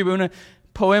Flavel escribe un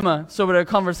poema sobre la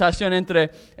conversación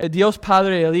entre el Dios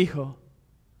Padre y el Hijo.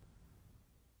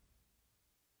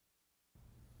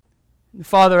 The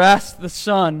Father asked the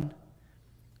Son,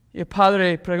 y el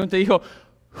Padre pregunta, Hijo,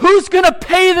 who's going to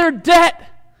pay their debt?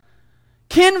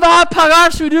 ¿Quién va a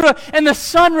pagar su deuda? And the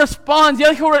Son responds, y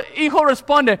el Hijo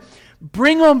responde,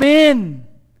 bring them in.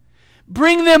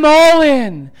 Bring them all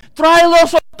in.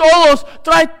 Tráelos a todos.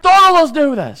 Trae todos los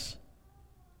deudas.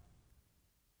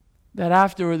 That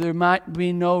afterward there might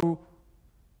be no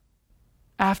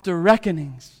after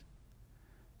reckonings.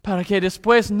 Para que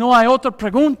después no hay otra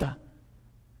pregunta.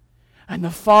 And the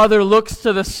Father looks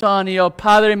to the Son, y el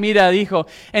Padre mira al Hijo,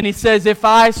 and He says, if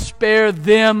I spare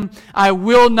them, I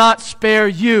will not spare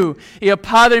you. Y el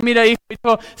Padre mira al Hijo y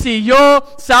dijo, si yo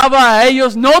salvo a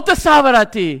ellos, no te salvaré a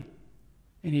ti.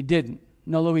 And He didn't.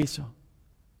 No lo hizo.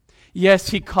 Yes,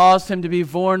 He caused Him to be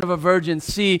born of a virgin.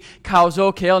 Sí,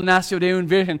 causó que Él nació de un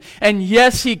virgen. And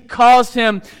yes, He caused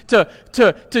Him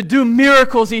to do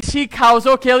miracles. Y sí,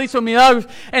 causó que Él hizo milagros.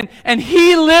 And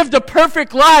He lived a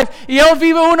perfect life. Y Él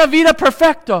vive una vida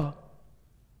perfecta.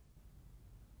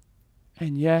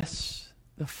 And yes,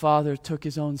 the Father took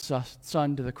His own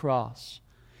Son to the cross.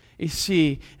 Y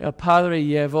sí, el Padre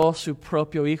llevó su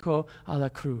propio Hijo a la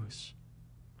cruz.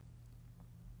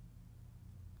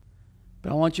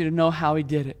 But I want you to know how He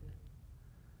did it.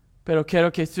 Pero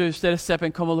quiero que ustedes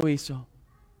sepan cómo lo hizo.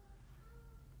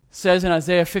 It says in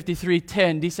Isaiah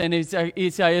 53:10, dice en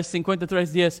Isaías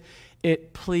 53:10,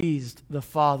 it pleased the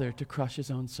Father to crush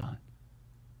His own Son.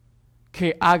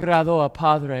 Que agradó al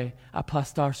Padre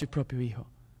aplastar su propio Hijo.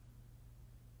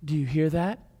 Do you hear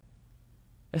that?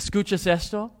 ¿Escuchas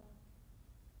esto?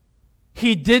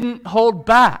 He didn't hold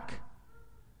back.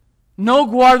 No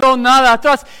guardó nada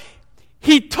atrás.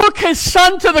 He took His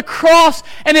Son to the cross,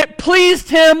 and it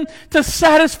pleased Him to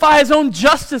satisfy His own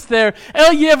justice there.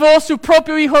 Él llevó su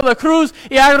propio Hijo a la cruz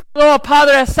y agradó al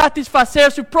Padre a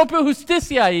satisfacer su propia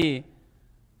justicia ahí.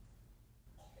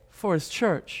 For His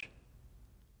church.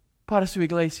 Para su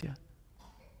iglesia.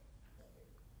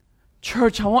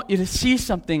 Church, I want you to see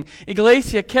something.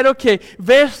 Iglesia, quiero que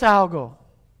veas algo.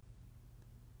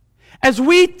 As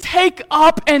we take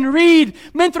up and read,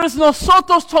 mientras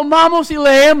nosotros tomamos y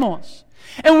leemos,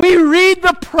 and we read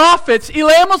the prophets, y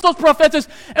leemos los profetas,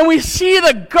 and we see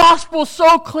the gospel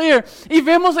so clear, y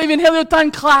vemos el evangelio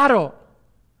tan claro.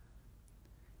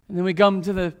 And then we come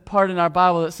to the part in our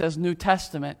Bible that says New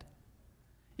Testament.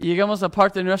 Y llegamos a la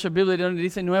parte de nuestra Biblia donde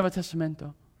dice Nuevo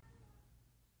Testamento.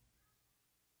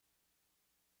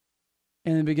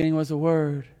 In the beginning was the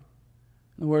Word.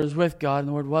 The Word was with God, and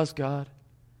the Word was God.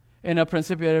 En el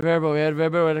principio era el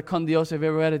verbo era con Dios, el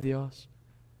verbo era Dios.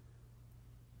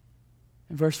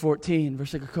 In verse 14,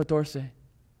 versículo 14,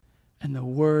 and the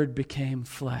Word became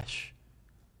flesh.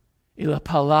 Y la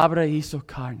palabra hizo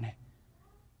carne.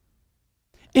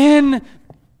 In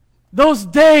those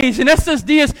days, in estos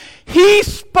días, He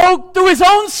spoke through His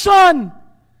own Son.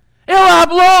 Él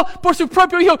habló por su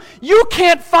propio Hijo. You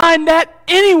can't find that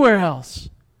anywhere else.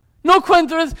 No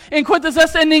encuentras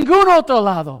eso en ningún otro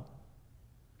lado.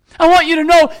 I want you to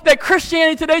know that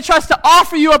Christianity today tries to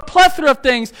offer you a plethora of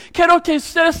things. Quiero que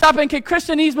ustedes saben que el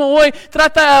cristianismo hoy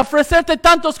trata de ofrecerte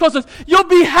tantas cosas. You'll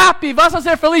be happy. Vas a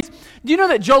ser feliz. Do you know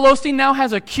that Joel Osteen now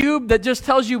has a cube that just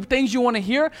tells you things you want to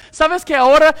hear? ¿Sabes que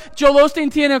ahora Joel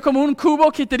Osteen tiene como un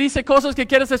cubo que te dice cosas que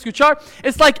quieres escuchar?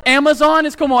 It's like Amazon.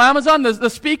 It's como Amazon, the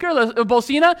speaker, la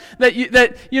bocina, that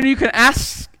you can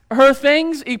ask her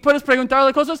things y puedes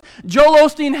preguntarle cosas. Joel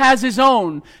Osteen has his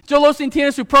own. Joel Osteen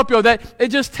tiene su propio that it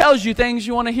just tells you things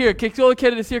you want to hear. Que solo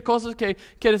quiere decir cosas que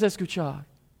quieres escuchar.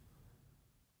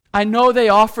 I know they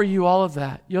offer you all of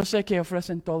that. Yo sé que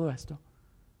ofrecen todo esto.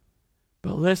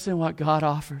 But listen what God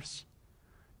offers.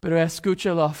 Pero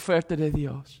escucha la oferta de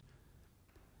Dios.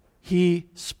 He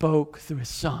spoke through His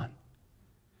Son.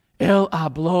 Él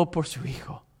habló por su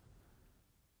Hijo.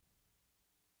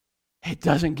 It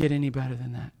doesn't get any better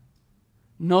than that.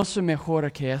 No se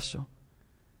mejora que eso.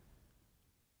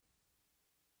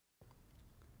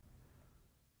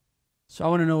 So I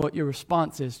want to know what your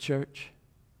response is, church.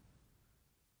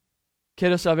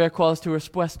 Quiero saber cuál es tu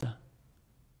respuesta.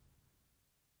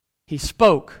 He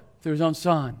spoke through His own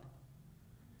Son.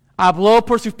 Habló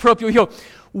por su propio Hijo.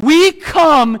 We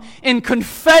come in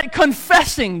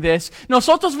confessing this.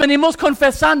 Nosotros venimos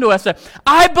confesando esto.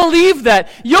 I believe that.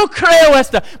 Yo creo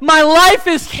esto. My life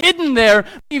is hidden there.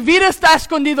 Mi vida está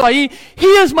escondido ahí. He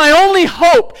is my only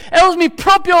hope. Él es mi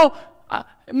propio,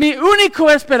 mi único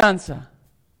esperanza.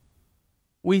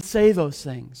 We say those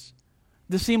things.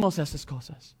 Decimos esas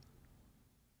cosas.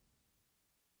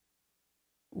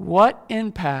 What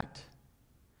impact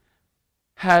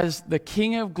has the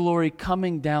King of Glory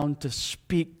coming down to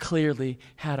speak clearly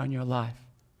had on your life?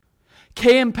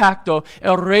 ¿Qué impacto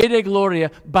el Rey de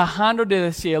Gloria bajando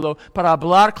del cielo para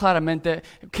hablar claramente?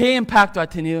 ¿Qué impacto ha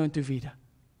tenido en tu vida?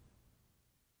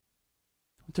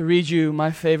 To read you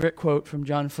my favorite quote from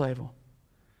John Flavel.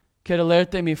 Quiero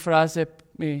leerte mi frase,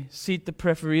 mi cita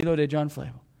preferido de John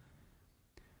Flavel.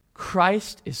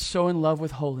 Christ is so in love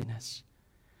with holiness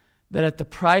that at the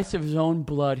price of His own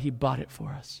blood, He bought it for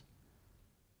us.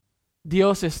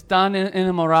 Dios es tan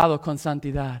enamorado con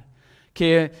santidad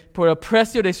que por el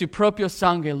precio de su propio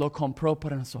sangre lo compró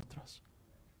para nosotros.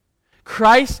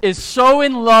 Christ is so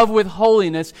in love with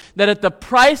holiness that at the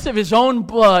price of His own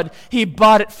blood, He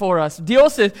bought it for us.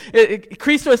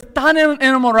 Cristo es tan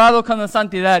enamorado con la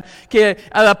santidad que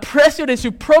al precio de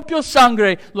su propio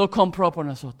sangre lo compró por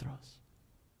nosotros.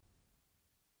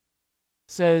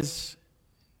 Says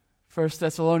 1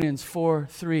 Thessalonians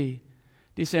 4:3.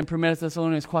 Dice en 1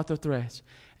 Thessalonians 4:3.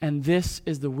 And this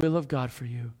is the will of God for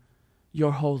you,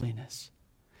 your holiness.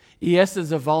 Y esta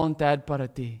es la voluntad para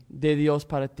ti, de Dios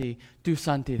para ti, tu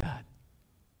santidad.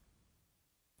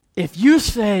 If you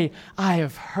say, I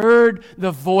have heard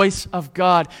the voice of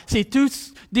God. Si tú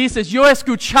dices, yo he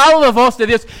escuchado la voz de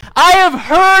Dios. I have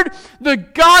heard the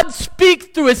God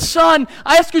speak through His Son.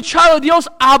 I he escuchado a Dios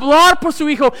hablar por su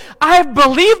Hijo. I have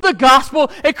believed the gospel.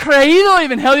 He creído el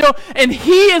evangelio. And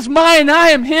He is mine, I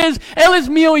am His. Él es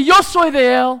mío y yo soy de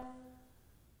Él.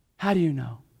 How do you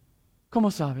know? ¿Cómo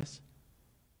sabes?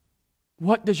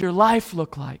 What does your life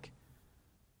look like?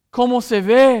 ¿Cómo se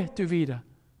ve tu vida?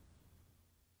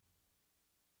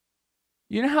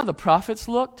 You know how the prophets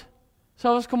looked?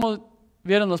 ¿Sabes cómo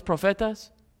vieron los profetas?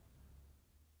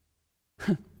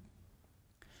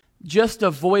 Just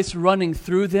a voice running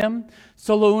through them.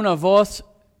 Solo una voz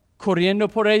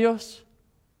corriendo por ellos.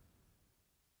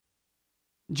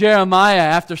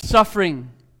 Jeremiah, after suffering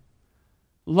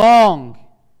long,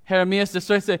 Jeremías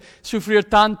después de sufrir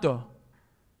tanto,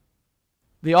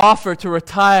 the offer to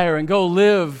retire and go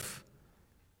live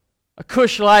a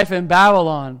cush life in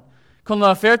Babylon, con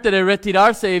la oferta de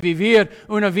retirarse y vivir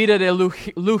una vida de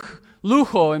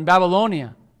lujo en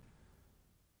Babilonia.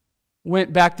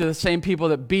 Went back to the same people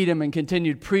that beat him and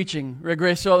continued preaching.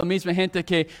 Regresó a la misma gente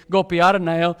que golpearon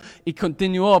a él y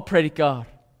continuó a predicar.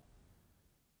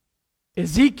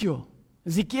 Ezekiel,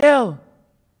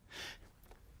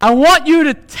 I want you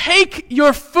to take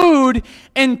your food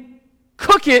and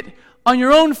cook it on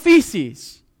your own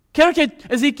feces.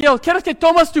 Ezequiel, quiero que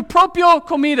tomas tu propia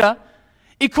comida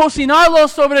y cocinarlo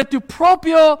sobre tu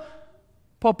propio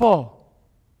popó.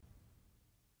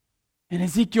 And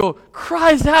Ezekiel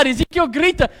cries out, Ezekiel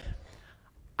grita,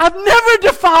 I've never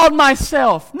defiled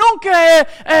myself. Nunca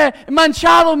he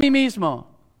manchado mí mismo.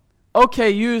 Okay,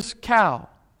 use cow.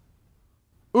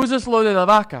 Usas lo de la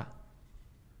vaca.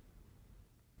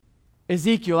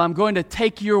 Ezekiel, I'm going to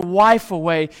take your wife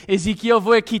away. Ezekiel,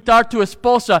 voy a quitar tu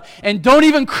esposa. And don't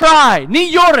even cry,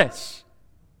 ni llores.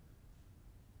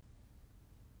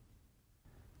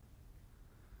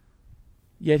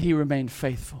 Yet he remained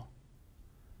faithful.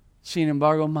 Sin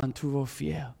embargo, mantuvo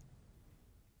fiel.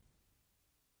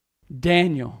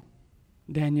 Daniel,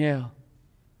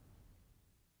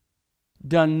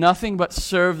 done nothing but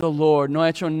serve the Lord. No ha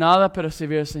hecho nada para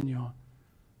servir al Señor.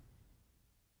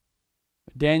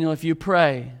 Daniel, if you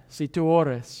pray, si tú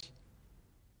ores,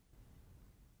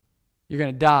 you're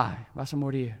going to die. Vas a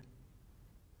morir.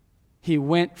 He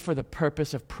went for the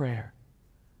purpose of prayer.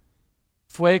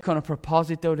 Fue con el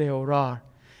propósito de orar.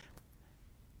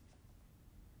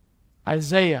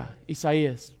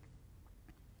 Isaías.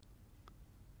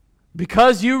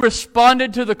 Because you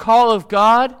responded to the call of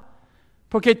God,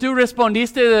 Porque tú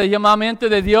respondiste del llamamiento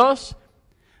de Dios.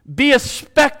 Be a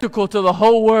spectacle to the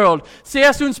whole world.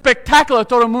 Seas un espectáculo a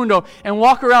todo el mundo and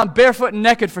walk around barefoot and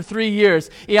naked for 3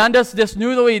 years. Y andas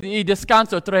desnudo y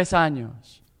descanso 3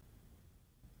 años.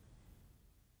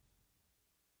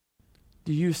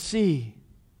 Do you see?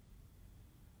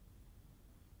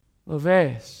 Lo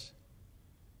ves.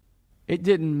 It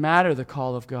didn't matter the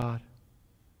call of God.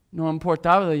 No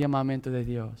importaba el llamamiento de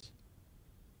Dios.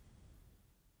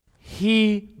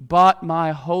 He bought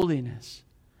my holiness.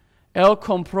 Él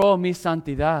compró mi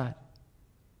santidad.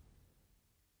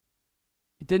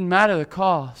 It didn't matter the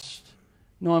cost.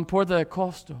 No importa el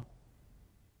costo.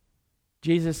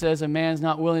 Jesus says a man's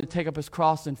not willing to take up his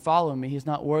cross and follow me. He's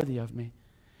not worthy of me.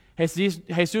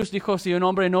 Jesús dijo, si un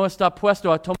hombre no está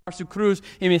puesto a tomar su cruz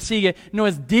y me sigue, no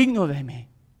es digno de mí.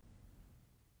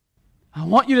 I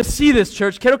want you to see this,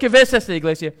 church. Quiero que veas esta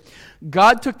iglesia.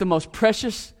 God took the most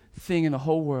precious thing in the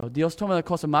whole world. Dios toma la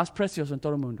cosa más preciosa en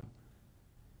todo el mundo.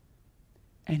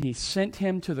 And He sent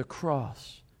Him to the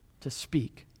cross to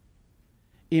speak.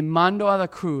 Y mandó a la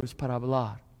cruz para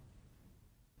hablar.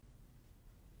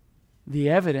 The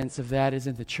evidence of that is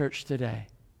in the church today.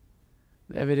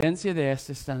 La evidencia de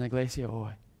esto está en la iglesia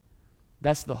hoy.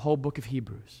 That's the whole book of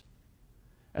Hebrews.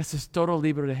 Este es todo el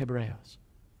libro de Hebreos.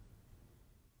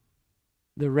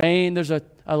 The rain, there's a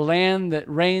land that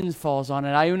rain falls on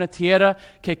it. Hay una tierra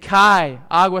que cae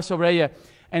agua sobre ella.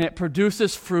 And it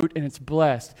produces fruit and it's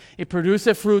blessed. It produce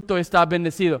fruto y está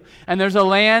bendecido. And there's a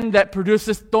land that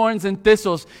produces thorns and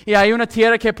thistles. Y hay una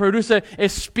tierra que produce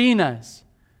espinas.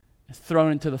 It's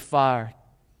thrown into the fire.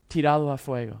 Tirado a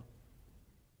fuego.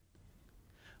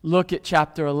 Look at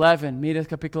chapter 11. Mira el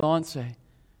capítulo 11.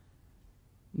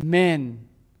 Men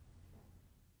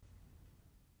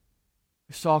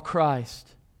who saw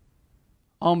Christ.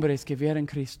 Hombres que vieron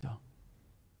Cristo.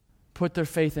 Put their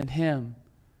faith in Him.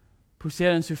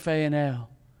 Pusieron su fe en Él.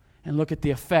 And look at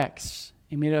the effects.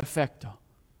 Y mira el efecto.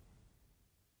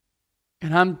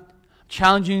 And I'm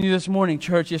challenging you this morning,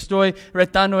 church. Y estoy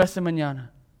retando esta mañana.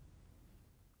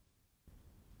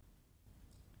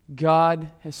 God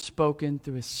has spoken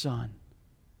through His Son.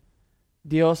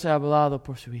 Dios ha hablado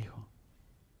por su Hijo.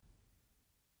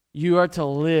 You are to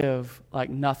live like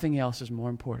nothing else is more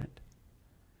important.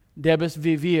 Debes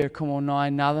vivir como no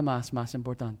hay nada más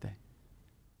importante.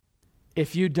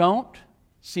 If you don't,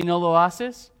 si no lo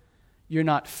haces, you're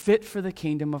not fit for the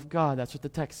kingdom of God. That's what the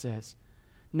text says.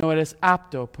 No eres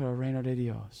apto para el reino de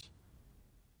Dios.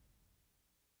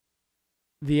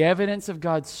 The evidence of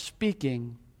God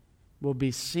speaking will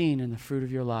be seen in the fruit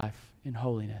of your life in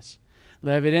holiness.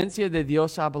 La evidencia de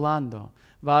Dios hablando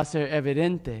va a ser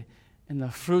evidente en el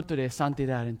fruto de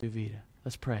santidad en tu vida.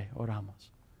 Let's pray. Oramos.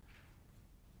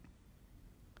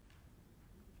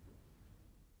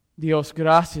 Dios,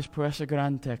 gracias por ese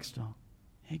gran texto.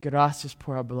 Y gracias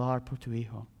por hablar por tu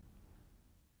Hijo.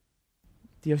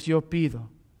 Dios, yo pido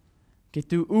que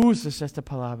tú uses esta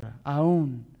palabra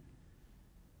aún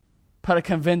para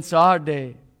convencer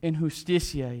de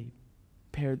injusticia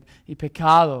y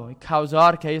pecado y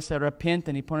causar que ellos se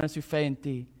arrepienten y ponen su fe en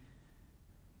ti.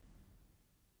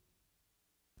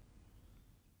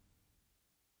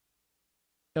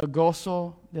 El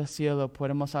gozo del cielo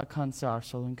podemos alcanzar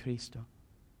solo en Cristo.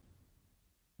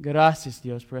 Gracias,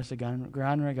 Dios, por ese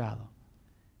gran regalo.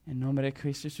 En nombre de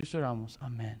Cristo Jesús oramos.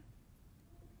 Amén.